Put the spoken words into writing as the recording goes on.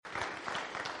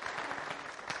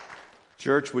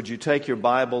Church, would you take your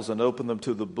Bibles and open them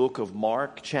to the book of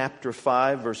Mark, chapter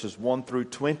 5, verses 1 through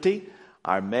 20.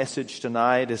 Our message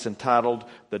tonight is entitled,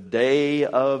 The Day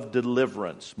of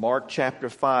Deliverance. Mark chapter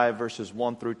 5, verses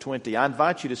 1 through 20. I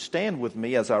invite you to stand with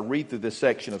me as I read through this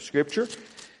section of Scripture.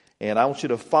 And I want you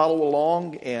to follow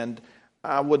along. And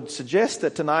I would suggest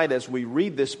that tonight as we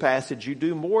read this passage, you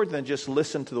do more than just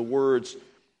listen to the words.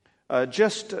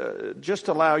 Just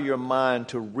allow your mind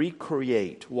to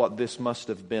recreate what this must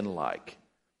have been like.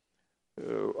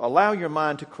 Allow your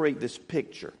mind to create this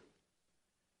picture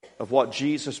of what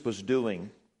Jesus was doing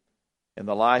in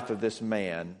the life of this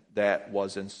man that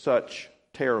was in such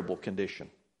terrible condition.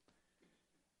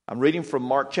 I'm reading from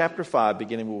Mark chapter 5,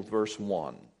 beginning with verse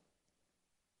 1.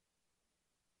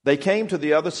 They came to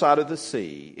the other side of the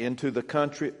sea, into the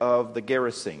country of the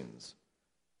Gerasenes.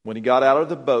 When he got out of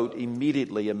the boat,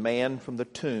 immediately a man from the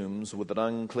tombs with an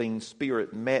unclean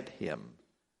spirit met him.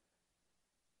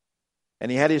 And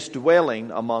he had his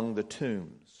dwelling among the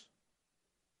tombs.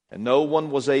 And no one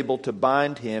was able to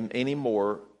bind him any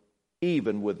more,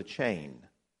 even with a chain,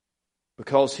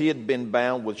 because he had been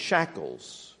bound with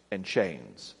shackles and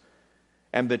chains.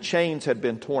 And the chains had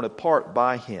been torn apart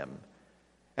by him,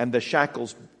 and the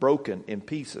shackles broken in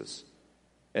pieces.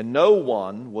 And no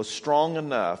one was strong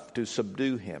enough to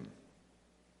subdue him.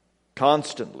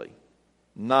 Constantly,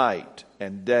 night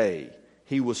and day,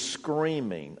 he was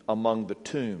screaming among the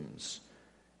tombs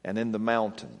and in the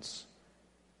mountains,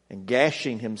 and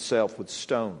gashing himself with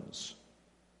stones.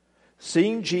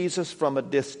 Seeing Jesus from a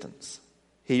distance,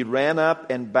 he ran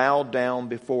up and bowed down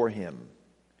before him,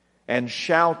 and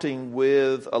shouting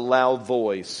with a loud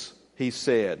voice, he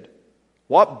said,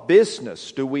 "What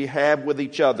business do we have with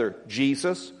each other,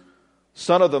 Jesus,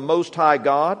 Son of the Most High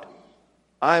God?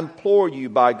 I implore you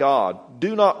by God,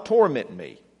 do not torment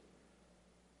me."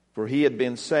 For he had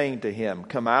been saying to him,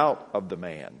 "Come out of the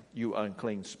man, you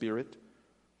unclean spirit."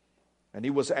 And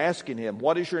he was asking him,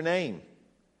 "What is your name?"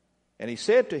 And he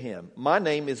said to him, "My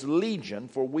name is Legion,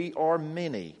 for we are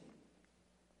many."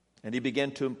 And he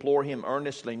began to implore him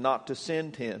earnestly not to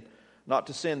send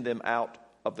them out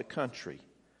of the country.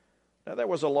 Now there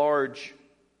was a large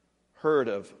herd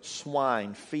of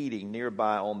swine feeding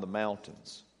nearby on the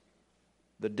mountains.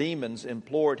 The demons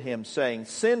implored him, saying,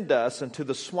 "Send us into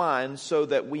the swine so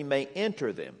that we may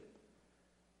enter them."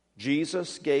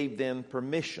 Jesus gave them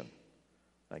permission.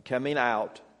 And coming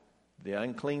out, the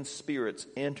unclean spirits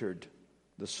entered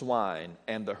the swine,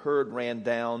 and the herd ran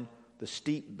down the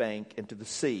steep bank into the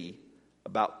sea,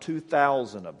 about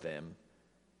 2,000 of them,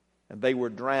 and they were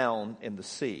drowned in the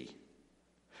sea.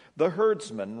 The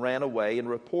herdsmen ran away and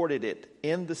reported it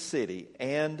in the city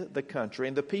and the country,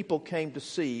 and the people came to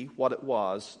see what it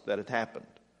was that had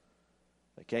happened.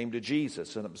 They came to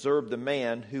Jesus and observed the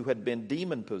man who had been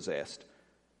demon-possessed,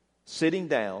 sitting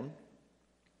down,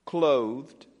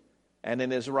 clothed, and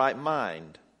in his right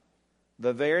mind,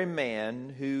 the very man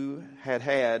who had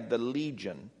had the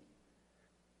legion,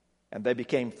 and they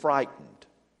became frightened.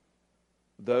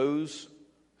 Those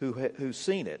who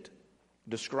seen it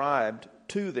described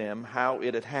to them how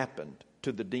it had happened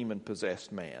to the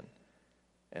demon-possessed man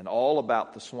and all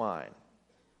about the swine.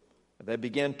 They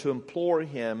began to implore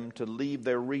him to leave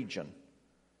their region.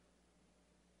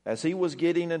 As he was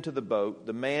getting into the boat,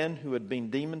 the man who had been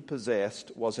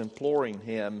demon-possessed was imploring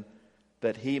him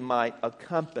that he might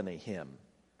accompany him.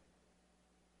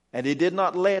 And he did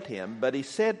not let him, but he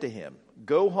said to him,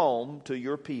 "Go home to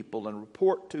your people and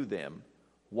report to them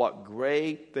what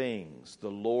great things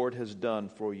the Lord has done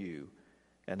for you,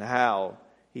 and how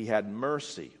he had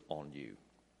mercy on you."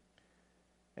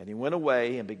 And he went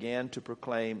away and began to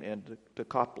proclaim in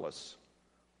Decapolis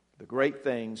the great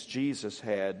things Jesus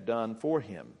had done for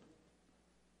him.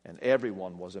 And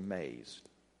everyone was amazed.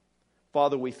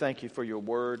 Father, we thank you for your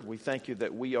word. We thank you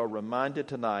that we are reminded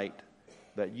tonight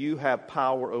that you have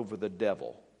power over the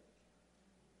devil,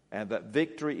 and that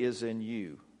victory is in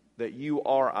you, that you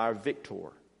are our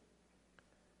victor,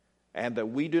 and that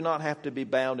we do not have to be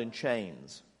bound in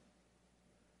chains.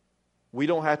 We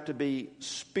don't have to be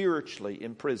spiritually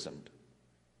imprisoned.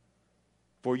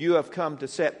 For you have come to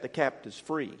set the captives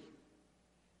free.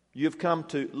 You have come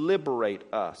to liberate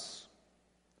us.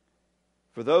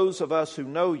 For those of us who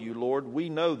know you, Lord, we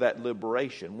know that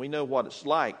liberation. We know what it's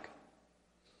like.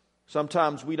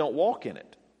 Sometimes we don't walk in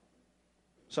it.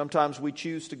 Sometimes we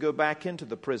choose to go back into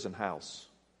the prison house.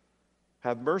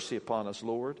 Have mercy upon us,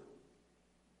 Lord.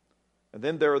 And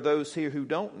then there are those here who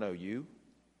don't know you.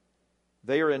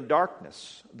 They are in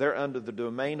darkness. They're under the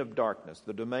domain of darkness,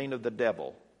 the domain of the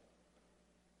devil.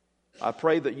 I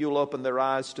pray that you'll open their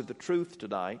eyes to the truth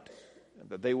tonight, and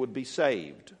that they would be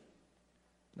saved.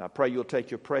 And I pray you'll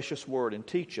take your precious word and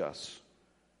teach us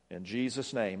In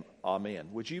Jesus' name, amen.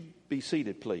 Would you be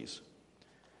seated, please?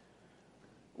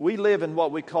 We live in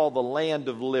what we call the land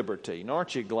of liberty. And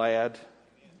aren't you glad?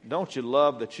 Don't you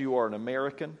love that you are an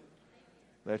American?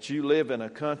 That you live in a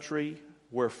country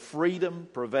where freedom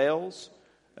prevails?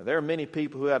 There are many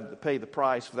people who have to pay the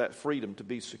price for that freedom to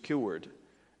be secured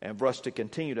and for us to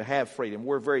continue to have freedom.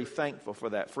 We're very thankful for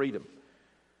that freedom.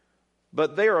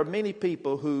 But there are many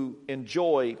people who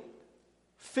enjoy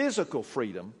physical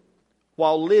freedom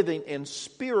while living in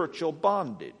spiritual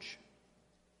bondage.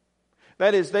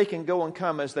 That is, they can go and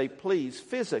come as they please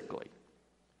physically,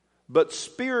 but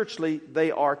spiritually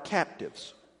they are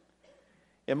captives.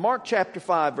 In Mark chapter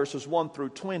 5, verses 1 through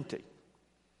 20,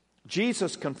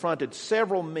 Jesus confronted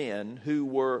several men who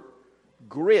were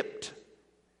gripped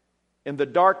in the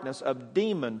darkness of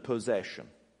demon possession.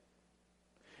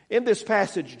 In this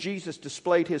passage, Jesus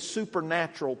displayed his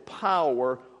supernatural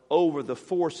power over the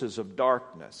forces of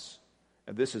darkness.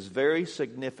 And this is very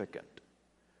significant.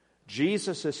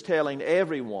 Jesus is telling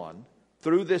everyone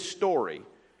through this story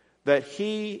that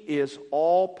he is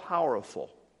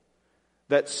all-powerful.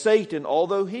 That Satan,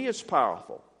 although he is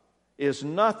powerful, is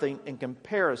nothing in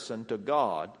comparison to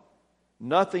God.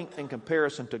 Nothing in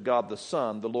comparison to God the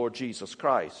Son, the Lord Jesus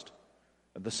Christ.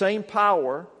 And the same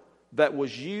power that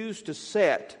was used to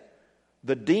set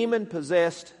the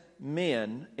demon-possessed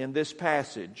men in this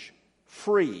passage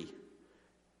free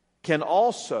can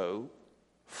also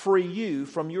free you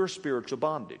from your spiritual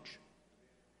bondage.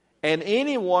 And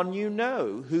anyone you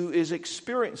know who is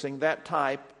experiencing that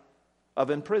type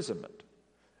of imprisonment.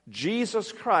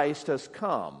 Jesus Christ has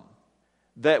come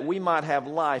that we might have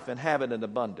life and have it in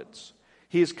abundance.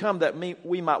 He has come that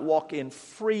we might walk in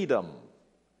freedom.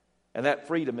 And that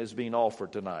freedom is being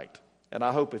offered tonight. And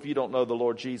I hope if you don't know the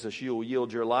Lord Jesus, you'll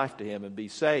yield your life to him and be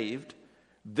saved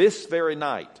this very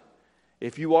night.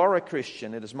 If you are a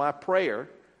Christian, it is my prayer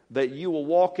that you will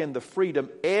walk in the freedom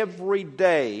every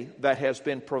day that has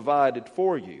been provided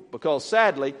for you. Because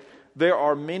sadly, there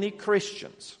are many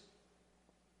Christians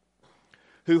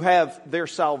who have their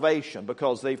salvation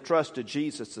because they've trusted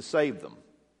Jesus to save them.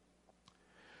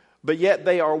 But yet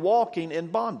they are walking in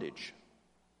bondage.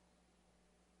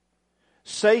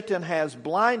 Satan has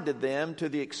blinded them to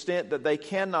the extent that they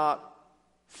cannot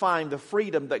find the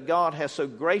freedom that God has so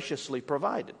graciously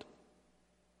provided.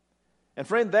 And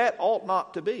friend, that ought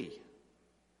not to be.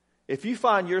 If you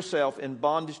find yourself in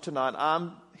bondage tonight,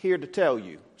 I'm here to tell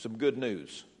you some good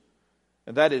news.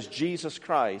 And that is Jesus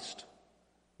Christ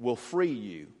will free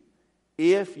you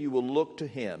if you will look to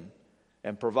him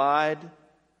and provide.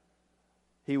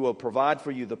 He will provide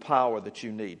for you the power that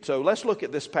you need. So let's look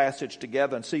at this passage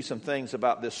together and see some things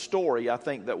about this story I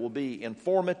think that will be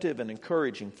informative and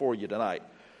encouraging for you tonight.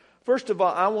 First of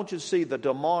all, I want you to see the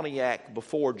demoniac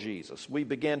before Jesus. We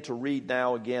begin to read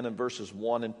now again in verses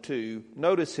 1 and 2.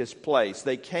 Notice his place.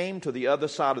 They came to the other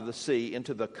side of the sea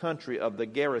into the country of the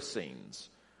Gerasenes.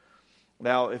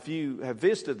 Now, if you have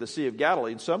visited the Sea of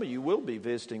Galilee, and some of you will be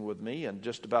visiting with me in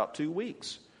just about 2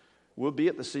 weeks, we'll be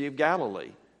at the Sea of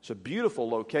Galilee. It's a beautiful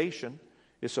location.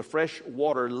 It's a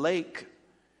freshwater lake,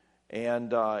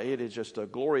 and it is just a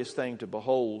glorious thing to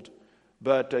behold.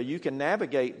 But you can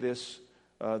navigate this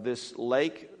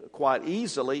lake quite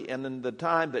easily, and in the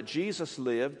time that Jesus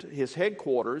lived, his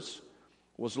headquarters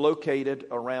was located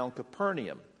around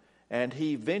Capernaum, and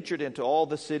he ventured into all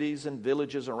the cities and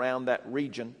villages around that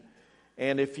region.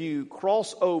 And if you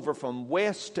cross over from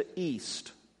west to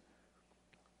east,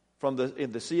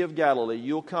 in the Sea of Galilee,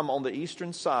 you'll come on the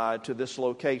eastern side to this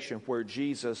location where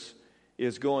Jesus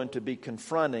is going to be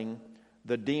confronting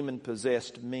the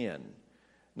demon-possessed men.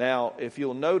 Now, if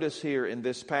you'll notice here in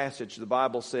this passage, the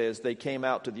Bible says they came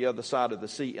out to the other side of the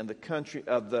sea in the country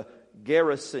of the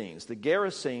Gerasenes. The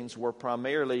Gerasenes were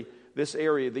primarily, this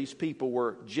area, these people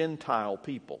were Gentile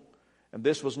people. And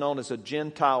this was known as a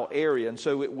Gentile area, and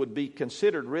so it would be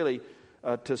considered really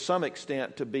to some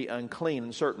extent to be unclean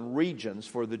in certain regions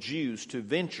for the Jews to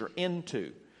venture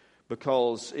into,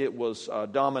 because it was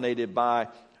dominated by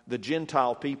the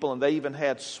Gentile people, and they even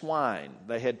had swine.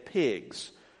 They had pigs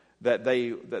that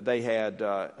they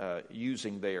had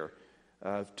using there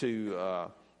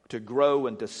to grow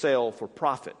and to sell for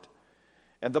profit.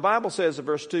 And the Bible says in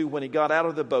verse 2, when he got out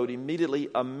of the boat, immediately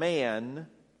a man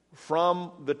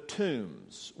from the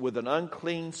tombs with an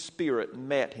unclean spirit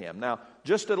met him. Now,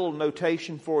 just a little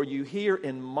notation for you. Here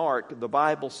in Mark, the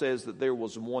Bible says that there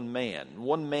was one man.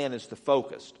 One man is the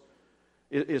focus.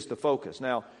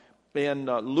 Now, in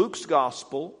Luke's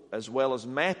gospel, as well as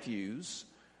Matthew's,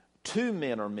 2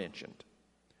 men are mentioned.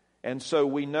 And so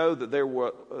we know that there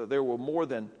were more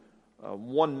than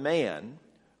one man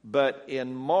but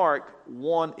in Mark,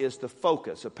 one is the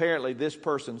focus. Apparently, this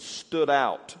person stood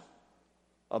out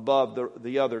above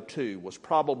the other two, was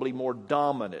probably more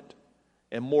dominant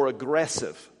and more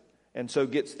aggressive, and so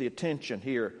gets the attention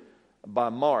here by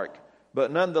Mark.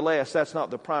 But nonetheless, that's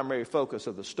not the primary focus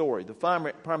of the story. The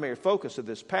primary focus of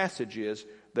this passage is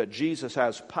that Jesus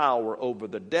has power over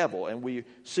the devil, and we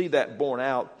see that borne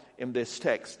out in this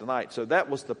text tonight. So that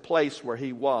was the place where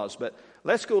he was. But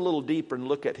let's go a little deeper and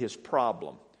look at his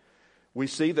problem. We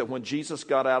see that when Jesus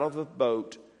got out of the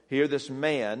boat, here this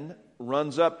man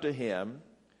runs up to him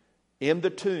in the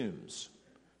tombs.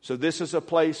 So this is a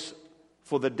place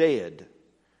for the dead.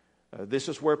 This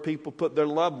is where people put their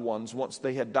loved ones once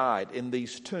they had died, in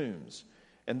these tombs.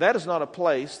 And that is not a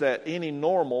place that any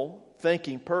normal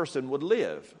thinking person would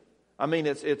live. I mean,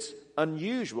 it's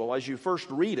unusual. As you first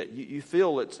read it, you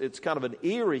feel it's kind of an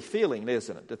eerie feeling,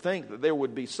 isn't it? To think that there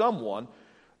would be someone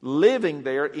living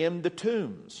there in the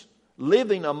tombs,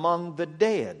 living among the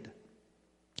dead.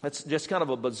 That's just kind of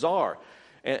a bizarre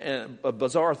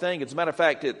thing. As a matter of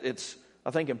fact, it's,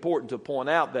 I think, important to point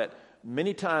out that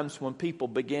many times when people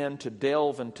begin to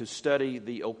delve and to study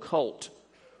the occult,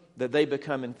 that they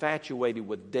become infatuated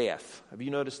with death. Have you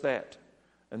noticed that?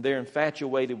 And they're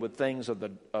infatuated with things of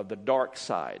the dark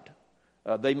side.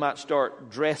 They might start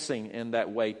dressing in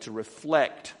that way to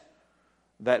reflect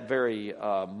that very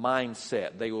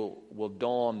mindset. They will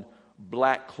don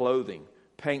black clothing,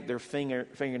 paint their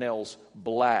fingernails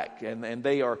black, and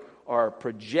they are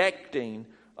projecting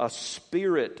a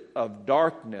spirit of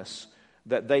darkness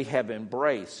that they have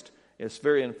embraced. It's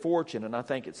very unfortunate, and I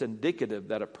think it's indicative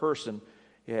that a person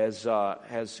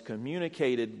has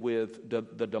communicated with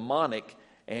the demonic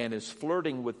and is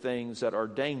flirting with things that are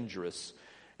dangerous.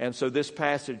 And so this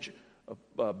passage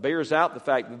bears out the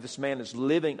fact that this man is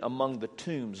living among the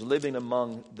tombs, living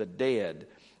among the dead.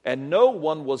 And no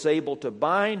one was able to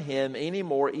bind him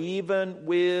anymore, even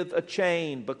with a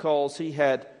chain, because he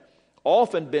had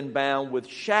often been bound with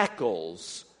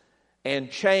shackles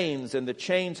and chains, and the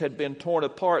chains had been torn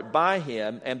apart by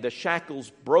him, and the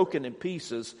shackles broken in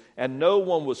pieces, and no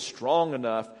one was strong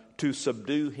enough to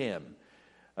subdue him.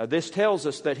 This tells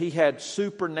us that he had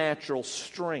supernatural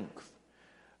strength.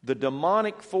 The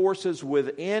demonic forces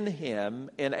within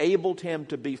him enabled him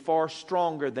to be far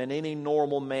stronger than any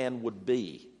normal man would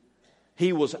be.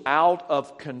 He was out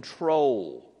of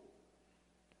control.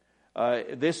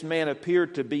 This man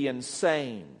appeared to be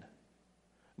insane.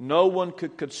 No one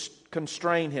could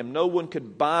constrain him. No one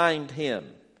could bind him.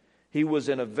 He was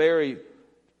in a very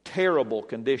terrible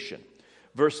condition.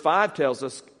 Verse 5 tells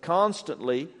us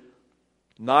constantly,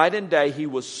 night and day, he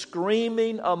was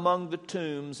screaming among the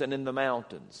tombs and in the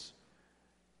mountains.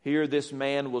 Here this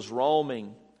man was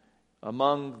roaming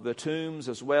among the tombs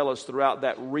as well as throughout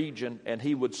that region, and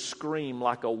he would scream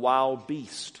like a wild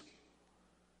beast.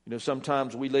 You know,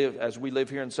 sometimes we live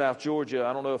here in South Georgia,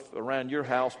 I don't know if around your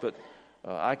house, but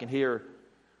I can hear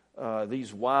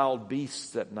these wild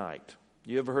beasts at night.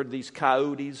 You ever heard these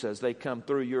coyotes as they come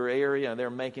through your area and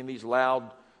they're making these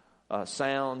loud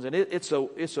sounds? And it's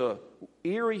a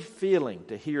eerie feeling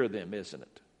to hear them, isn't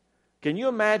it? Can you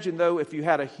imagine, though, if you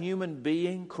had a human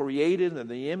being created in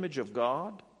the image of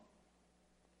God,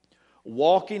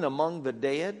 walking among the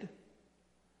dead,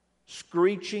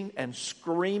 screeching and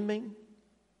screaming,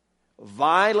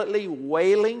 violently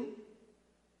wailing,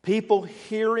 people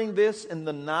hearing this in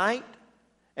the night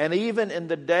and even in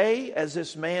the day as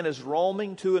this man is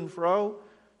roaming to and fro,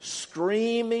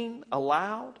 screaming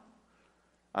aloud?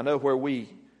 I know where we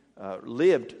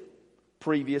lived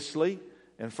previously,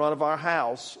 in front of our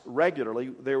house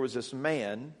regularly, there was this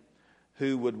man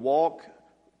who would walk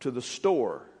to the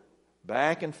store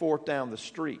back and forth down the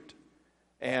street.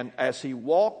 And as he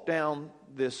walked down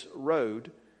this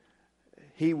road,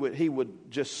 he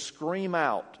would just scream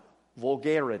out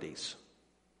vulgarities.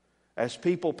 As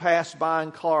people passed by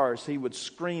in cars, he would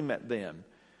scream at them.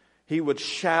 He would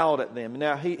shout at them.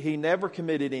 Now, he never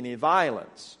committed any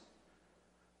violence.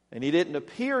 And he didn't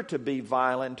appear to be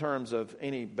violent in terms of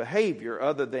any behavior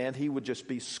other than he would just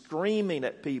be screaming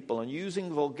at people and using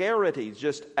vulgarities,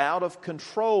 just out of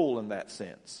control in that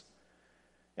sense.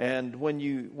 And when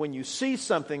you see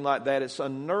something like that, it's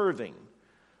unnerving,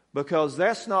 because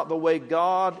that's not the way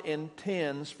God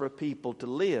intends for people to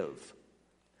live.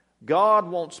 God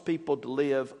wants people to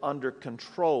live under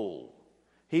control.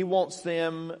 He wants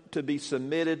them to be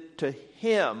submitted to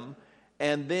Him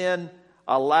and then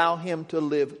allow Him to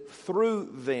live through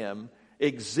them,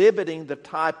 exhibiting the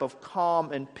type of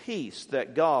calm and peace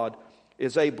that God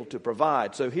is able to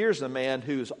provide. So here's a man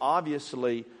who's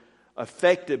obviously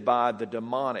affected by the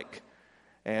demonic,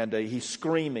 and he's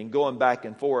screaming, going back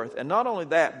and forth. And not only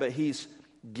that, but he's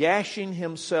gashing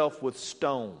himself with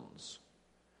stones.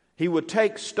 He would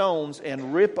take stones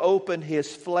and rip open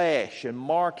his flesh and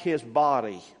mark his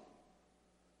body.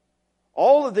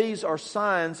 All of these are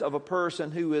signs of a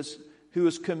person who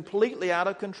is completely out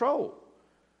of control.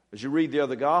 As you read the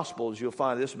other Gospels, you'll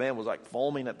find this man was like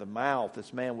foaming at the mouth.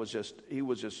 This man was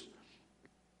just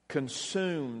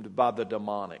consumed by the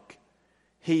demonic.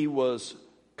 He was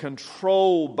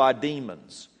controlled by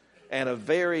demons, and a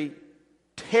very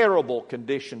terrible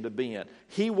condition to be in.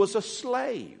 He was a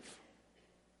slave.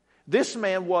 This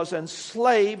man was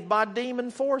enslaved by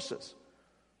demon forces.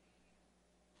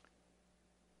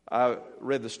 I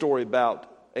read the story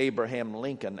about Abraham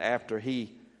Lincoln after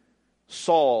he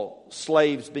saw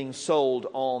slaves being sold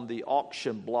on the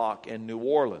auction block in New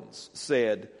Orleans.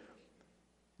 Said,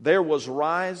 there was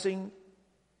rising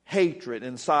hatred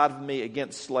inside of me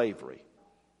against slavery.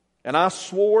 And I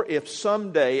swore if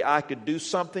someday I could do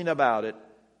something about it,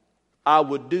 I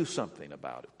would do something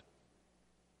about it.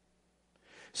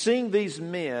 Seeing these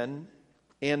men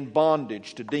in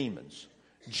bondage to demons,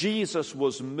 Jesus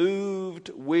was moved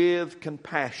with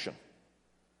compassion.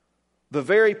 The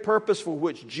very purpose for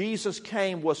which Jesus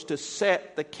came was to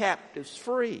set the captives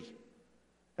free.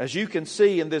 As you can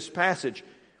see in this passage,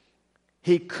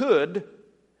 he could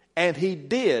and he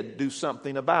did do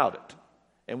something about it.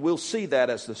 And we'll see that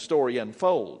as the story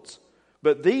unfolds.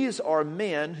 But these are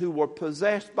men who were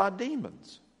possessed by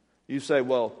demons. You say,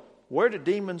 well, where do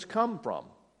demons come from?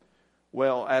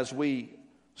 Well, as we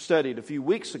studied a few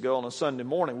weeks ago on a Sunday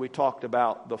morning, we talked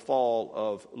about the fall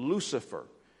of Lucifer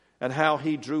and how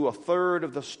he drew a third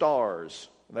of the stars.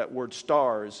 That word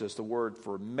stars is the word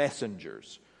for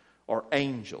messengers or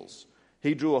angels.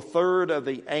 He drew a third of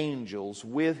the angels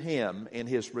with him in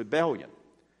his rebellion.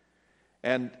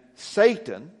 And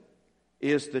Satan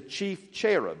is the chief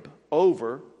cherub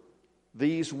over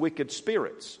these wicked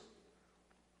spirits,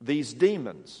 these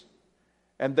demons.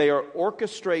 And they are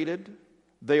orchestrated,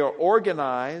 they are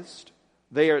organized,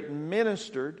 they are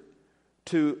administered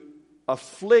to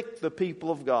afflict the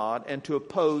people of God and to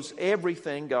oppose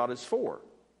everything God is for.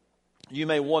 You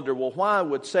may wonder, well, why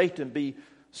would Satan be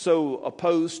so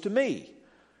opposed to me?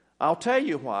 I'll tell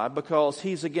you why. Because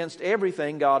he's against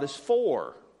everything God is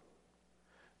for.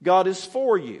 God is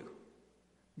for you.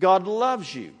 God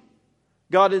loves you.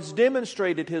 God has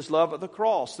demonstrated his love at the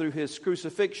cross through his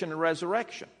crucifixion and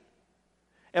resurrection.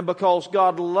 And because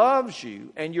God loves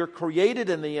you and you're created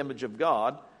in the image of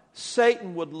God,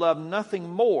 Satan would love nothing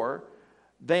more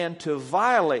than to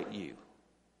violate you,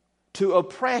 to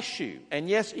oppress you, and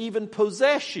yes, even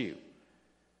possess you.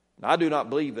 Now, I do not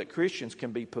believe that Christians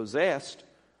can be possessed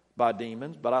by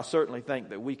demons, but I certainly think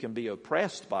that we can be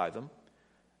oppressed by them.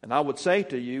 And I would say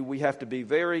to you, we have to be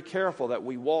very careful that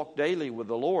we walk daily with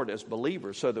the Lord as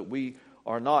believers so that we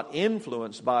are not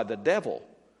influenced by the devil.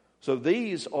 So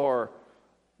these are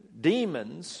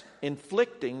demons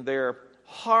inflicting their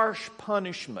harsh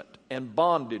punishment and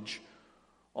bondage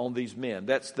on these men.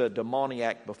 That's the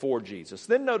demoniac before Jesus.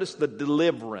 Then notice the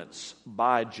deliverance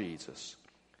by Jesus.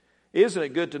 Isn't it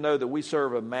good to know that we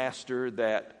serve a master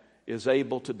that is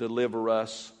able to deliver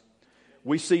us?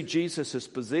 We see Jesus'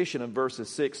 position in verses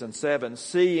 6 and 7.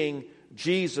 Seeing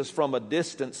Jesus from a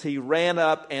distance, he ran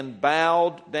up and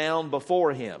bowed down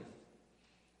before him.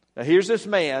 Now here's this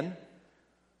man.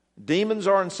 Demons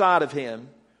are inside of him.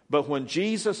 But when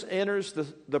Jesus enters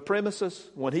the premises,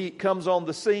 when he comes on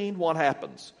the scene, what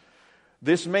happens?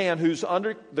 This man who's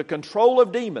under the control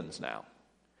of demons now,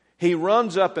 he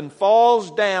runs up and falls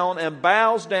down and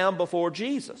bows down before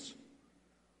Jesus.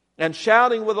 And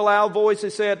shouting with a loud voice, he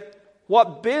said,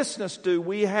 "What business do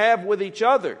we have with each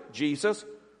other, Jesus,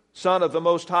 Son of the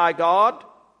Most High God?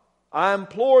 I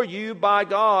implore you, by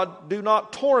God, do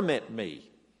not torment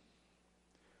me."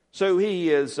 So he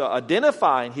is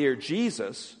identifying here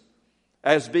Jesus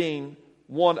as being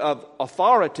one of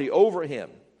authority over him.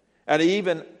 And he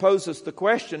even poses the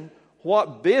question,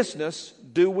 what business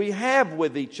do we have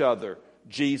with each other,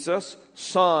 Jesus,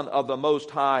 Son of the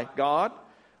Most High God?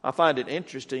 I find it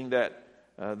interesting that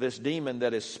this demon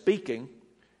that is speaking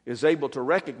is able to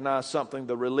recognize something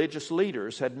the religious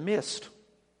leaders had missed.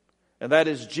 And that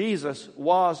is, Jesus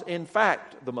was in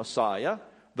fact the Messiah,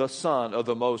 the Son of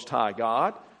the Most High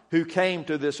God, who came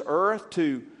to this earth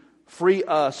to free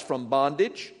us from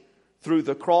bondage through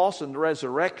the cross and the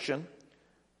resurrection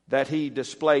that he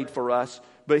displayed for us.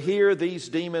 But here these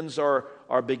demons are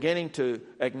beginning to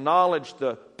acknowledge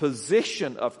the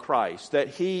position of Christ, that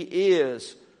he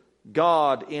is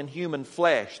God in human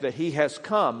flesh, that he has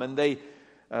come, and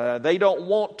They don't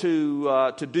want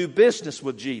to do business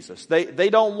with Jesus. They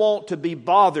don't want to be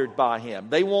bothered by him.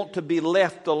 They want to be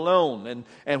left alone.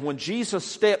 And when Jesus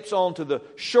steps onto the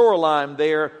shoreline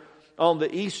there on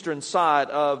the eastern side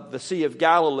of the Sea of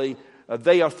Galilee,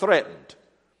 they are threatened.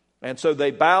 And so they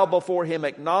bow before him,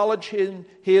 acknowledging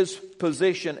his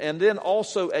position, and then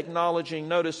also acknowledging,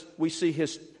 notice we see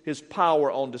his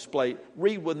power on display.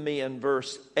 Read with me in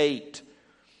verse 8.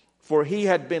 For he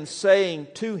had been saying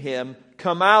to him,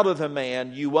 "Come out of the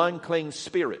man, you unclean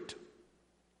spirit."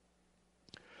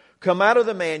 Come out of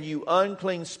the man, you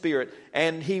unclean spirit.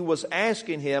 And he was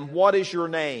asking him, "What is your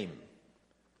name?"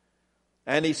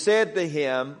 And he said to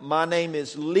him, "My name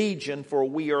is Legion, for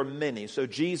we are many." So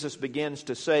Jesus begins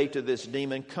to say to this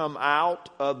demon, "Come out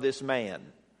of this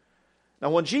man." Now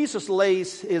when Jesus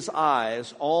lays his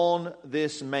eyes on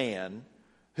this man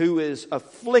who is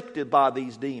afflicted by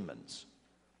these demons,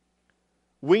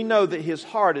 we know that his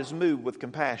heart is moved with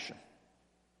compassion.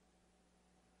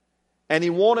 And he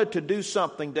wanted to do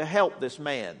something to help this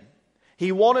man.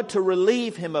 He wanted to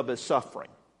relieve him of his suffering.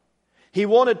 He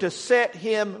wanted to set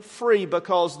him free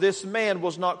because this man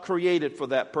was not created for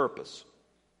that purpose.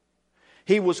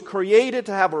 He was created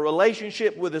to have a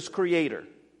relationship with his Creator,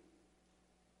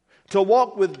 to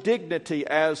walk with dignity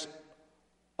as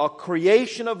a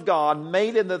creation of God,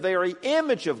 made in the very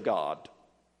image of God.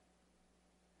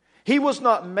 He was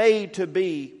not made to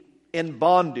be in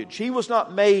bondage. He was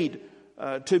not made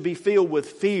to be filled with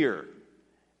fear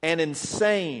and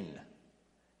insane.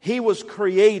 He was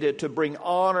created to bring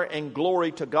honor and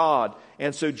glory to God.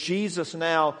 And so Jesus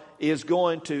now is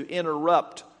going to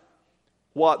interrupt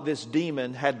what this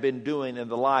demon had been doing in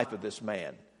the life of this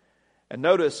man. And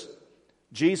notice,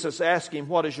 Jesus asked him,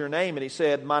 "What is your name?" And he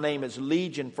said, "My name is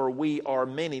Legion, for we are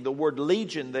many." The word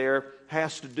legion there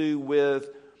has to do with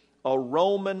a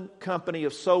Roman company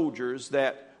of soldiers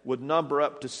that would number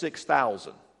up to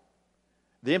 6,000.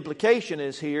 The implication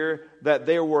is here that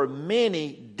there were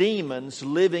many demons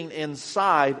living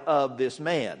inside of this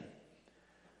man.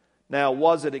 Now,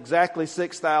 was it exactly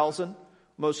 6,000?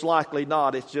 Most likely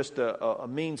not. It's just a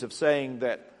means of saying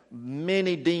that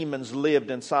many demons lived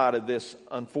inside of this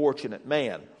unfortunate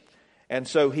man. And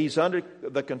so he's under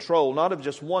the control, not of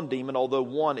just one demon, although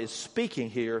one is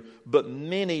speaking here, but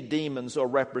many demons are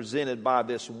represented by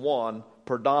this one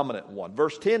predominant one.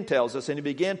 Verse 10 tells us, "And he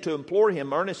began to implore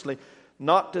him earnestly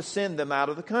not to send them out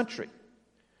of the country."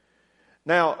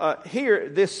 Now, here,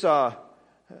 this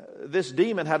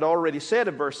demon had already said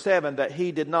in verse 7 that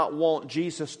he did not want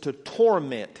Jesus to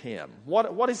torment him.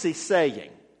 What is he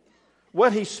saying?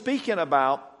 Well, he's speaking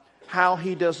about how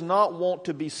he does not want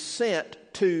to be sent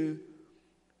to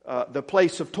the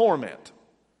place of torment.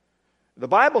 The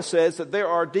Bible says that there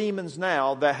are demons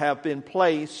now that have been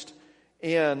placed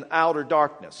in outer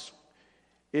darkness.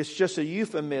 It's just a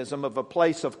euphemism of a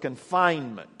place of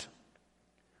confinement,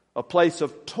 a place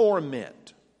of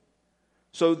torment.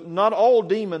 So not all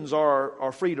demons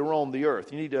are free to roam the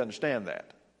earth. You need to understand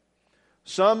that.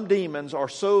 Some demons are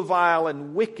so vile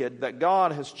and wicked that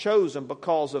God has chosen,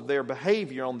 because of their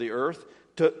behavior on the earth,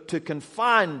 to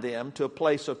confine them to a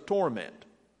place of torment.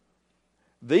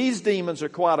 These demons are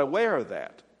quite aware of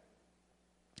that.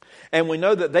 And we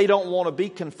know that they don't want to be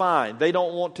confined. They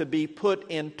don't want to be put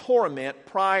in torment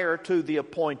prior to the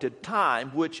appointed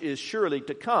time, which is surely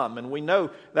to come. And we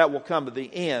know that will come at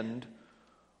the end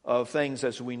of things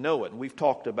as we know it. And we've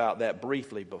talked about that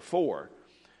briefly before.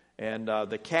 And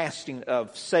the casting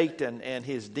of Satan and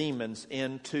his demons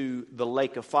into the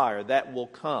lake of fire, that will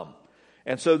come.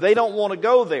 And so they don't want to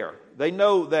go there. They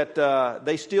know that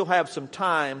they still have some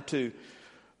time to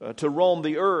roam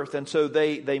the earth, and so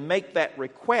they make that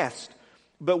request.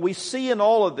 But we see in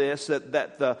all of this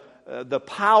that the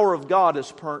power of God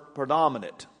is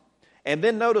predominant. And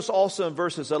then notice also in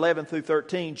verses 11 through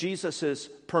 13, Jesus'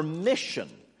 permission.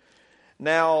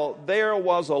 Now, there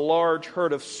was a large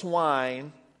herd of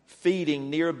swine feeding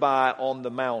nearby on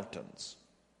the mountains.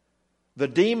 The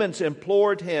demons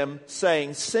implored him,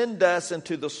 saying, "Send us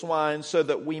into the swine so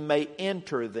that we may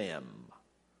enter them."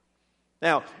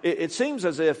 Now, it seems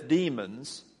as if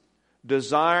demons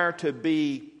desire to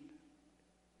be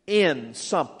in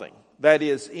something, that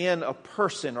is, in a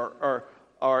person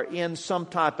or in some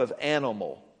type of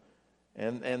animal.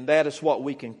 And that is what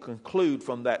we can conclude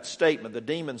from that statement. The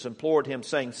demons implored him,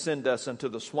 saying, "Send us into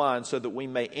the swine so that we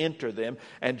may enter them."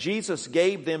 And Jesus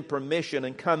gave them permission,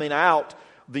 and coming out,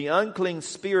 the unclean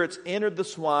spirits entered the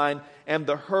swine, and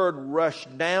the herd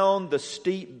rushed down the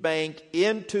steep bank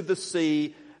into the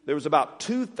sea. There was about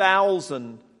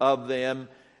 2,000 of them,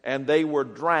 and they were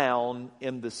drowned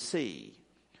in the sea.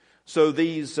 So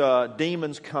these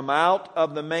demons come out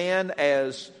of the man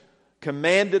as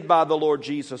commanded by the Lord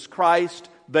Jesus Christ.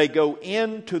 They go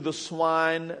into the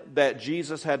swine that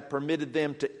Jesus had permitted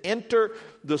them to enter.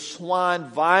 The swine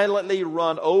violently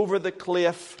run over the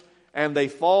cliff, and they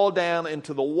fall down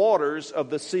into the waters of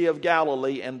the Sea of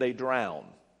Galilee, and they drown.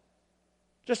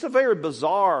 Just a very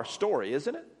bizarre story,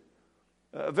 isn't it?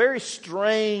 A very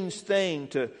strange thing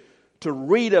to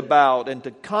read about and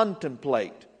to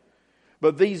contemplate.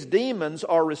 But these demons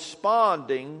are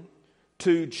responding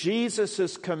to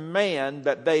Jesus' command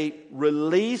that they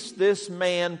release this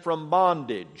man from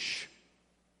bondage.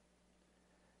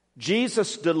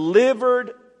 Jesus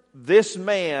delivered this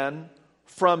man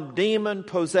from demon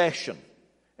possession.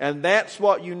 And that's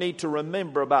what you need to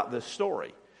remember about this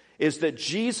story, is that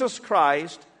Jesus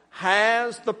Christ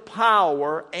has the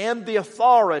power and the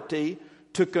authority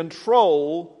to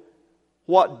control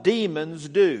what demons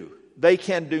do. They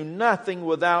can do nothing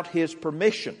without His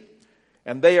permission.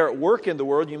 And they are at work in the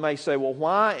world. You may say, well,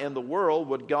 why in the world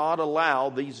would God allow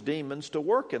these demons to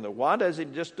work in there? Why does He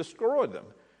just destroy them?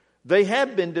 They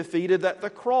have been defeated at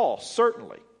the cross,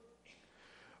 certainly.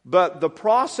 But the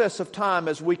process of time,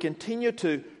 as we continue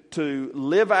to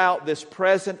live out this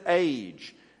present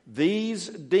age, these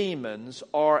demons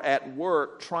are at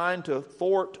work trying to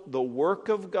thwart the work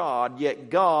of God, yet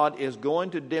God is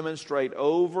going to demonstrate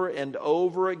over and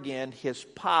over again His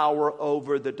power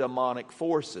over the demonic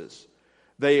forces.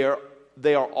 They are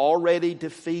already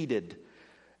defeated,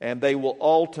 and they will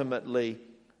ultimately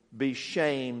be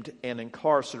shamed and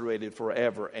incarcerated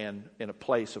forever and in a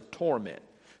place of torment.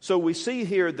 So we see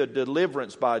here the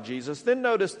deliverance by Jesus. Then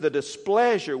notice the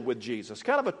displeasure with Jesus.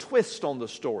 Kind of a twist on the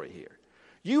story here.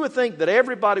 You would think that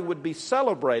everybody would be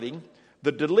celebrating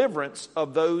the deliverance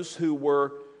of those who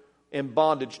were in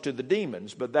bondage to the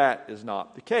demons, but that is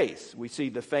not the case. We see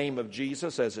the fame of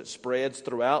Jesus as it spreads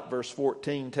throughout. Verse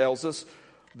 14 tells us,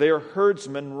 their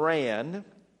herdsmen ran.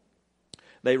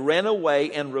 They ran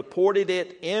away and reported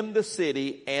it in the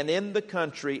city and in the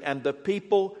country, and the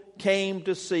people came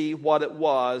to see what it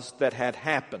was that had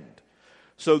happened.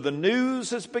 So the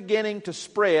news is beginning to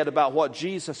spread about what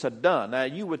Jesus had done. Now,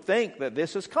 you would think that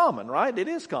this is common, right? It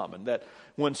is common that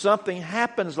when something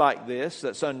happens like this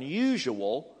that's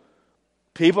unusual,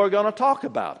 people are going to talk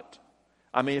about it.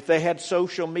 I mean, if they had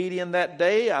social media in that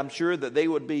day, I'm sure that they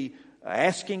would be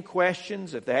asking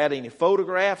questions. If they had any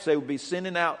photographs, they would be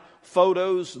sending out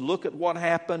photos. Look at what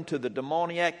happened to the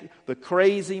demoniac, the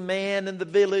crazy man in the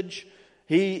village.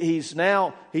 He's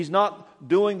not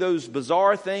doing those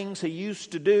bizarre things he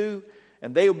used to do,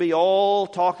 and they would be all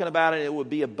talking about it. It would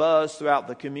be a buzz throughout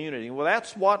the community. Well,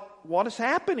 that's what is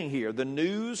happening here. The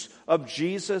news of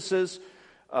Jesus'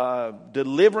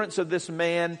 deliverance of this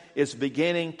man is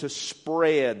beginning to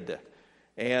spread.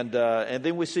 And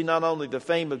then we see not only the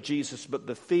fame of Jesus, but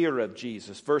the fear of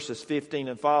Jesus. Verses 15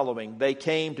 and following. They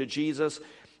came to Jesus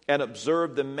and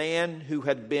observed the man who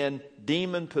had been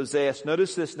demon-possessed.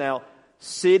 Notice this now.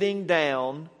 Sitting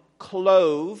down,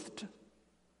 clothed,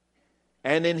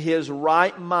 and in his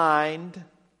right mind,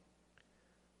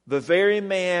 the very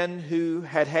man who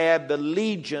had had the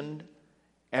legion,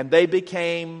 and they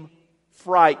became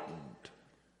frightened.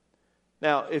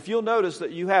 Now, if you'll notice that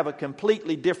you have a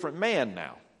completely different man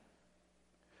now.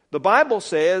 The Bible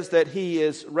says that he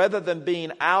is, rather than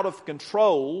being out of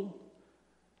control,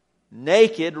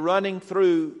 naked, running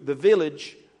through the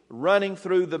village, running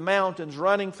through the mountains,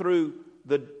 running through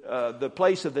the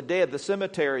place of the dead, the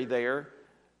cemetery there,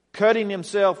 cutting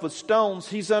himself with stones,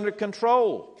 he's under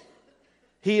control.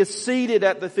 He is seated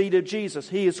at the feet of Jesus.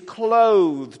 He is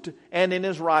clothed and in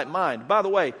his right mind. By the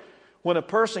way, when a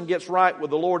person gets right with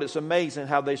the Lord, it's amazing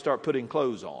how they start putting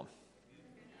clothes on.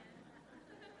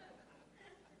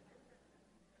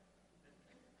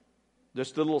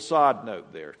 Just a little side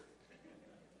note there.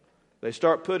 They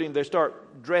start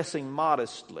dressing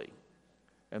modestly.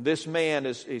 And this man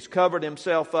he's covered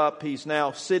himself up. He's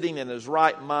now sitting in his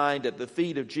right mind at the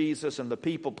feet of Jesus, and the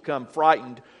people become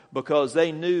frightened because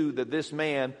they knew that this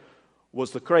man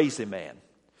was the crazy man.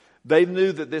 They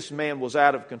knew that this man was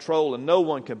out of control and no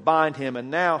one could bind him.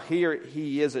 And now here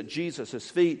he is at Jesus'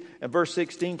 feet. And verse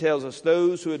 16 tells us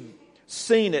those who had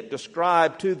seen it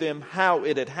described to them how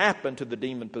it had happened to the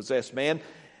demon-possessed man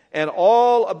and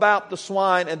all about the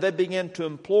swine. And they began to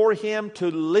implore him to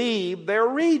leave their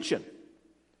region.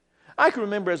 I can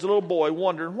remember as a little boy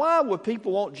wondering, why would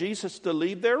people want Jesus to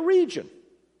leave their region?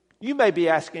 You may be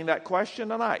asking that question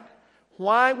tonight.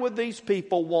 Why would these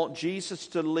people want Jesus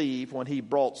to leave when he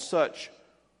brought such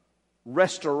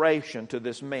restoration to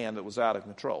this man that was out of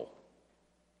control?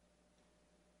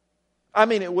 I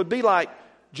mean, it would be like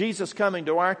Jesus coming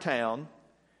to our town,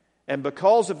 and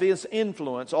because of his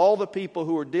influence, all the people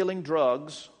who are dealing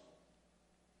drugs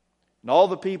And all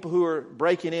the people who are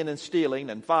breaking in and stealing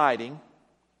and fighting,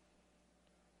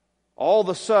 all of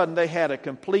a sudden they had a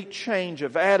complete change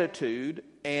of attitude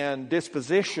and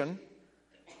disposition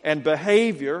and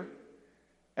behavior.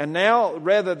 And now,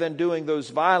 rather than doing those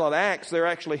violent acts, they're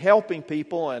actually helping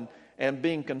people and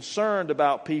being concerned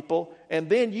about people. And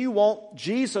then you want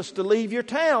Jesus to leave your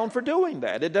town for doing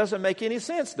that. It doesn't make any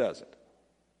sense, does it?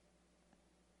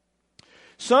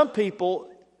 Some people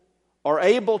are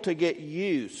able to get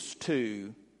used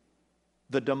to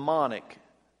the demonic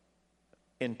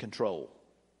in control.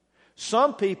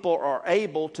 Some people are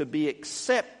able to be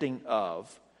accepting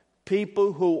of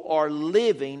people who are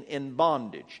living in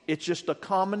bondage. It's just a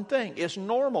common thing. It's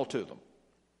normal to them.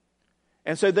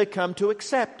 And so they come to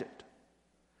accept it.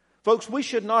 Folks, we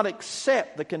should not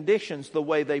accept the conditions the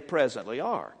way they presently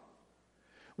are.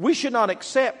 We should not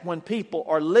accept when people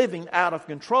are living out of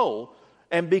control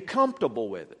and be comfortable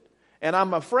with it. And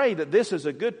I'm afraid that this is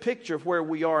a good picture of where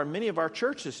we are in many of our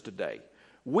churches today.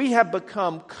 We have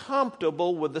become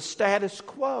comfortable with the status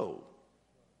quo.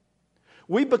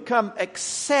 We become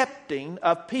accepting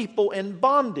of people in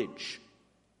bondage.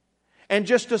 And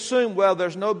just assume, well,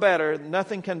 there's no better,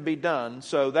 nothing can be done,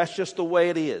 so that's just the way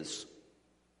it is.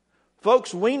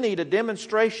 Folks, we need a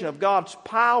demonstration of God's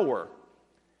power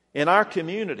in our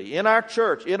community, in our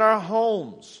church, in our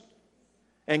homes.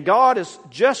 And God is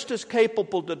just as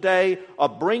capable today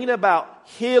of bringing about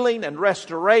healing and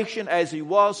restoration as He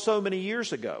was so many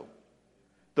years ago.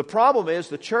 The problem is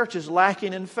the church is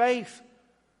lacking in faith.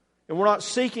 And we're not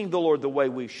seeking the Lord the way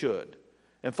we should.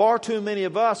 And far too many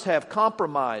of us have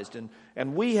compromised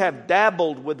and we have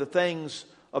dabbled with the things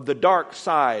of the dark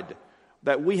side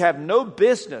that we have no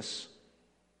business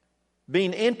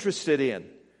being interested in.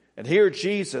 And here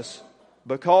Jesus,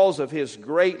 because of His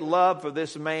great love for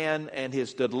this man and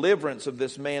His deliverance of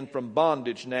this man from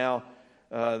bondage now,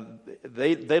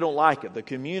 they don't like it. The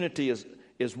community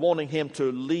is wanting him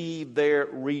to leave their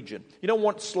region. You know,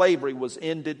 once slavery was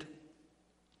ended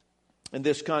in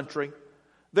this country,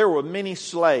 there were many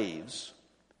slaves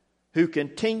who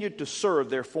continued to serve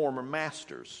their former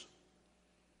masters.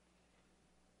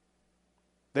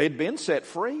 They'd been set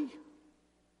free,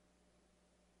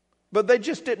 but they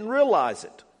just didn't realize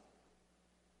it.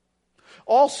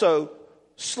 Also,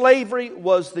 slavery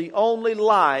was the only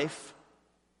life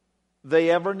they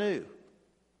ever knew.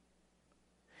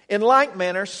 In like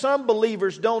manner, some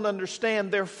believers don't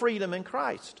understand their freedom in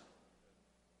Christ.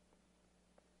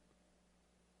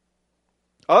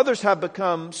 Others have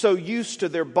become so used to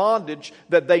their bondage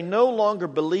that they no longer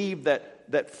believe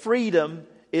that freedom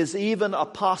is even a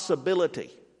possibility.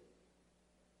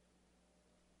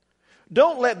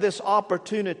 Don't let this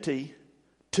opportunity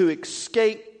to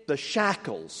escape the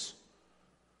shackles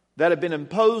that have been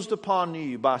imposed upon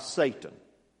you by Satan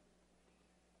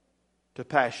to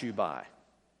pass you by.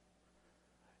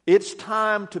 It's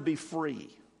time to be free.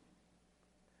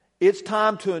 It's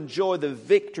time to enjoy the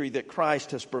victory that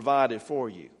Christ has provided for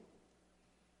you.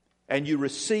 And you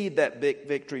receive that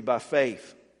victory by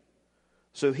faith.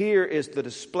 So here is the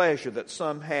displeasure that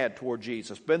some had toward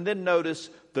Jesus. But then notice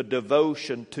the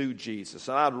devotion to Jesus.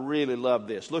 And I really love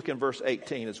this. Look in verse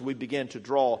 18 as we begin to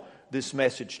draw this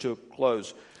message to a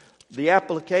close. The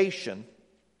application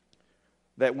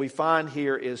that we find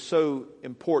here is so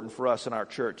important for us in our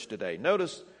church today.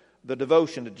 Notice the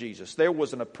devotion to Jesus. There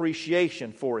was an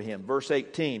appreciation for Him. Verse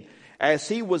 18, as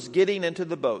He was getting into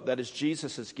the boat, that is,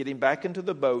 Jesus is getting back into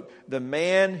the boat, the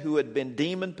man who had been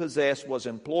demon-possessed was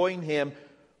imploring Him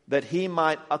that He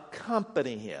might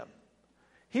accompany Him.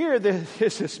 Here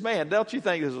is this man. Don't you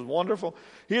think this is wonderful?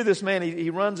 Here this man, he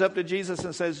runs up to Jesus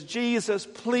and says, Jesus,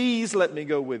 please let me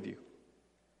go with you.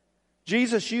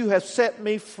 Jesus, you have set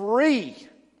me free.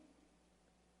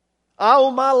 I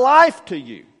owe my life to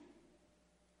you.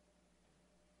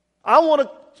 I want to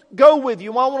go with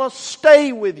you. I want to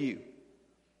stay with you.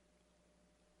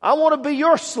 I want to be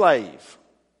your slave.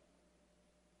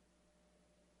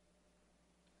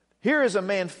 Here is a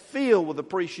man filled with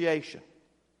appreciation.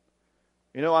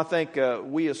 You know, I think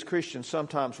we as Christians,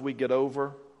 sometimes we get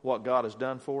over what God has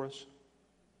done for us.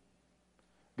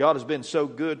 God has been so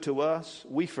good to us,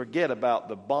 we forget about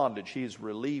the bondage He's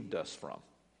relieved us from.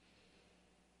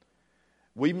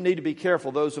 We need to be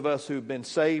careful, those of us who've been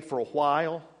saved for a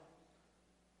while.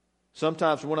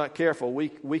 Sometimes when we're not careful,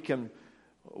 we can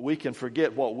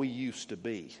forget what we used to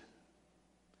be.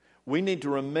 We need to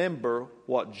remember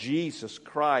what Jesus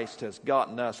Christ has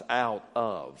gotten us out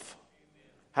of.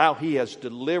 How He has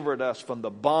delivered us from the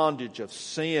bondage of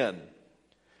sin.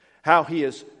 How He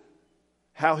has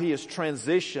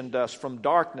transitioned us from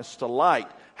darkness to light.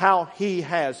 How He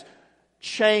has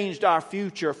changed our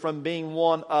future from being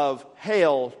one of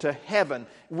hell to heaven.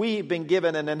 We've been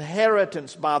given an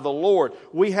inheritance by the Lord.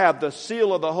 We have the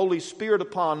seal of the Holy Spirit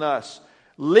upon us,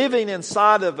 living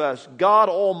inside of us, God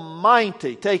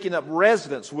Almighty taking up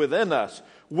residence within us.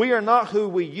 We are not who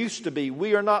we used to be.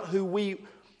 We are not who we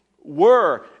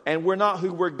were, and we're not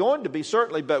who we're going to be,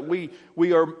 certainly, but we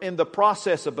are in the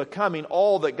process of becoming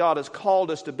all that God has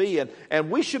called us to be, and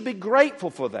we should be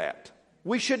grateful for that.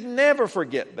 We should never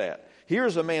forget that.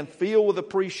 Here's a man filled with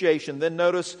appreciation. Then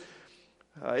notice,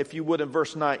 if you would, in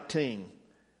verse 19,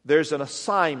 there's an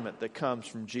assignment that comes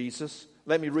from Jesus.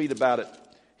 Let me read about it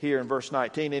here in verse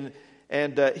 19.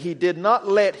 And he did not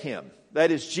let him.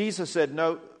 That is, Jesus said,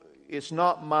 no, it's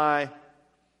not my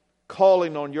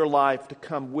calling on your life to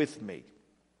come with me.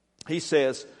 He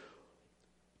says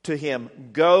to him,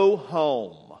 go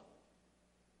home.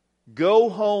 Go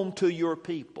home to your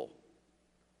people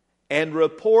and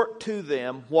report to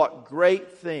them what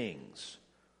great things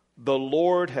the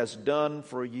Lord has done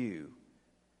for you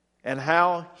and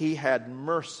how He had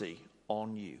mercy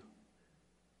on you.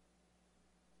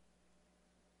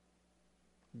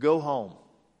 Go home.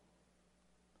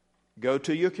 Go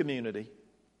to your community.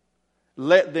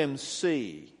 Let them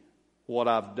see what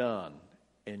I've done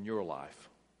in your life.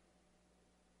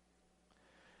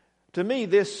 To me,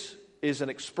 this is an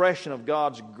expression of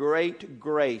God's great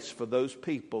grace for those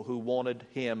people who wanted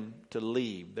Him to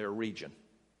leave their region.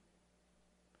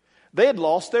 They had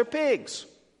lost their pigs.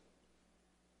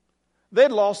 They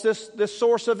had lost this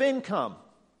source of income.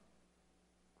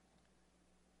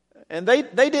 And they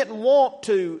didn't want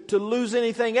to lose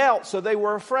anything else, so they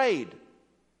were afraid.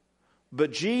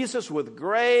 But Jesus, with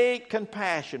great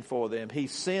compassion for them, He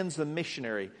sends the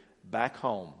missionary back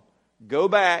home. Go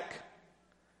back.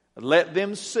 Let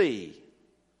them see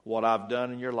what I've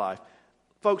done in your life.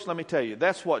 Folks, let me tell you,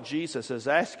 that's what Jesus is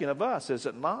asking of us, is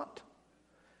it not?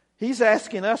 He's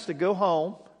asking us to go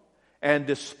home and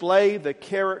display the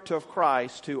character of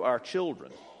Christ to our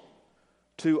children,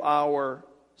 to our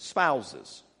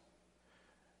spouses,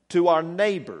 to our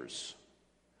neighbors,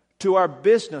 to our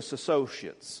business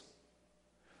associates,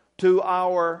 to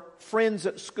our friends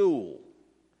at school.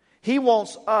 He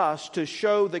wants us to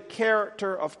show the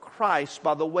character of Christ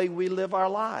by the way we live our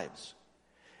lives.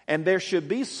 And there should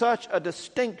be such a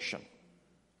distinction.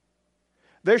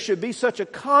 There should be such a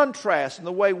contrast in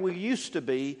the way we used to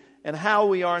be and how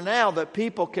we are now that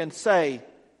people can say,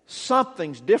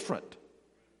 something's different.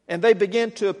 And they begin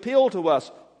to appeal to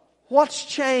us. What's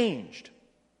changed?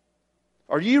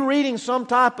 Are you reading some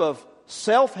type of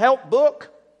self-help book?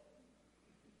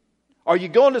 Are you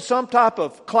going to some type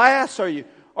of class? Are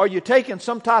you taking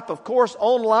some type of course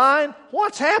online?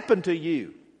 What's happened to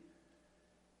you?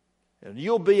 And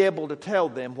you'll be able to tell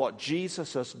them what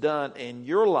Jesus has done in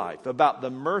your life, about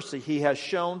the mercy He has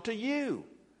shown to you.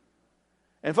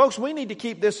 And folks, we need to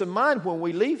keep this in mind when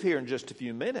we leave here in just a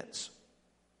few minutes.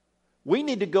 We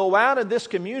need to go out in this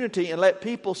community and let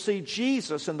people see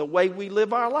Jesus in the way we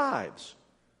live our lives.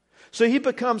 So he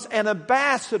becomes an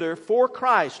ambassador for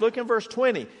Christ. Look in verse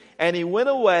 20. And he went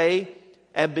away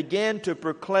and began to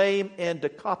proclaim in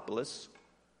Decapolis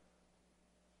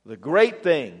the great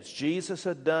things Jesus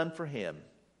had done for him.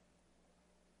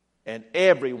 And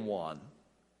everyone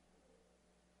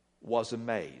was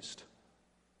amazed.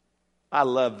 I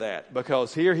love that,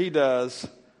 because here he does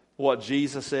what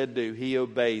Jesus said do. He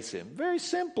obeys him. Very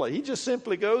simply. He just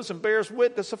simply goes and bears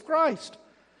witness of Christ.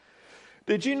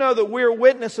 Did you know that we're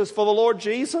witnesses for the Lord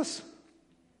Jesus?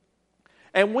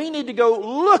 And we need to go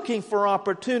looking for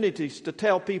opportunities to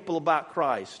tell people about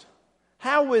Christ.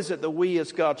 How is it that we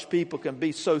as God's people can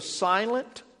be so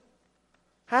silent?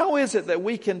 How is it that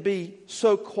we can be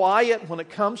so quiet when it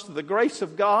comes to the grace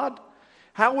of God?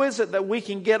 How is it that we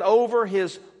can get over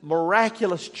His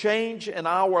miraculous change in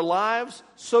our lives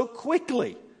so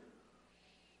quickly?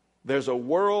 There's a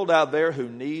world out there who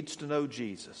needs to know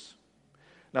Jesus.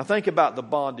 Now think about the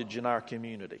bondage in our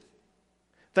community.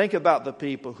 Think about the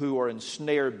people who are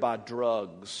ensnared by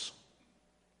drugs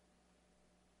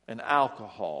and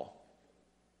alcohol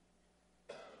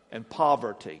and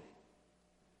poverty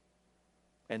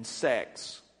and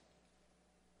sex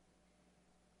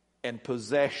and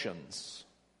possessions.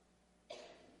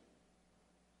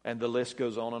 And the list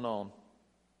goes on and on.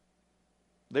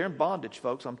 They're in bondage,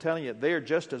 folks. I'm telling you, they're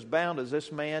just as bound as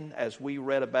this man as we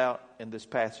read about in this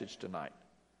passage tonight.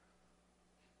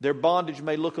 Their bondage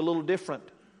may look a little different,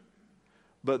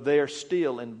 but they are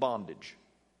still in bondage.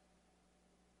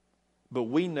 But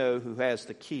we know who has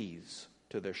the keys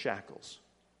to their shackles,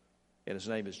 and His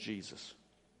name is Jesus.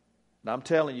 And I'm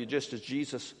telling you, just as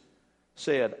Jesus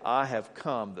said, I have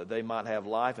come that they might have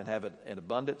life and have it in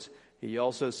abundance, He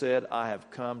also said, I have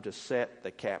come to set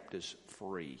the captives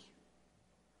free.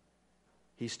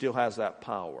 He still has that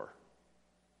power.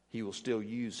 He will still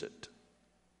use it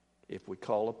if we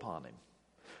call upon Him.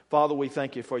 Father, we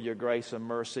thank You for Your grace and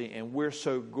mercy, and we're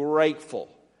so grateful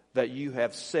that You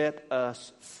have set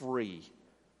us free.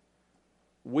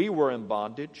 We were in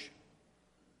bondage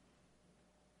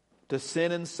to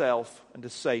sin and self and to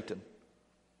Satan,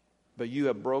 but You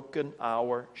have broken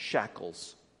our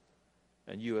shackles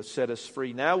and You have set us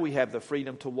free. Now we have the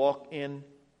freedom to walk in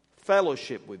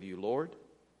fellowship with You, Lord.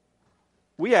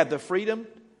 We have the freedom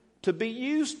to be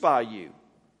used by You,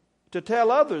 to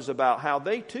tell others about how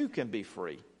they too can be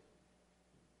free.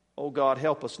 Oh God,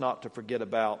 help us not to forget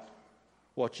about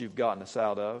what You've gotten us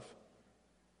out of,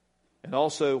 and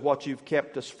also what You've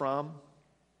kept us from.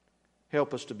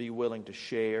 Help us to be willing to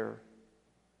share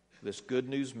this good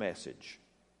news message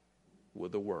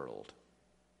with the world.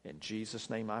 In Jesus'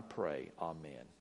 name I pray, amen.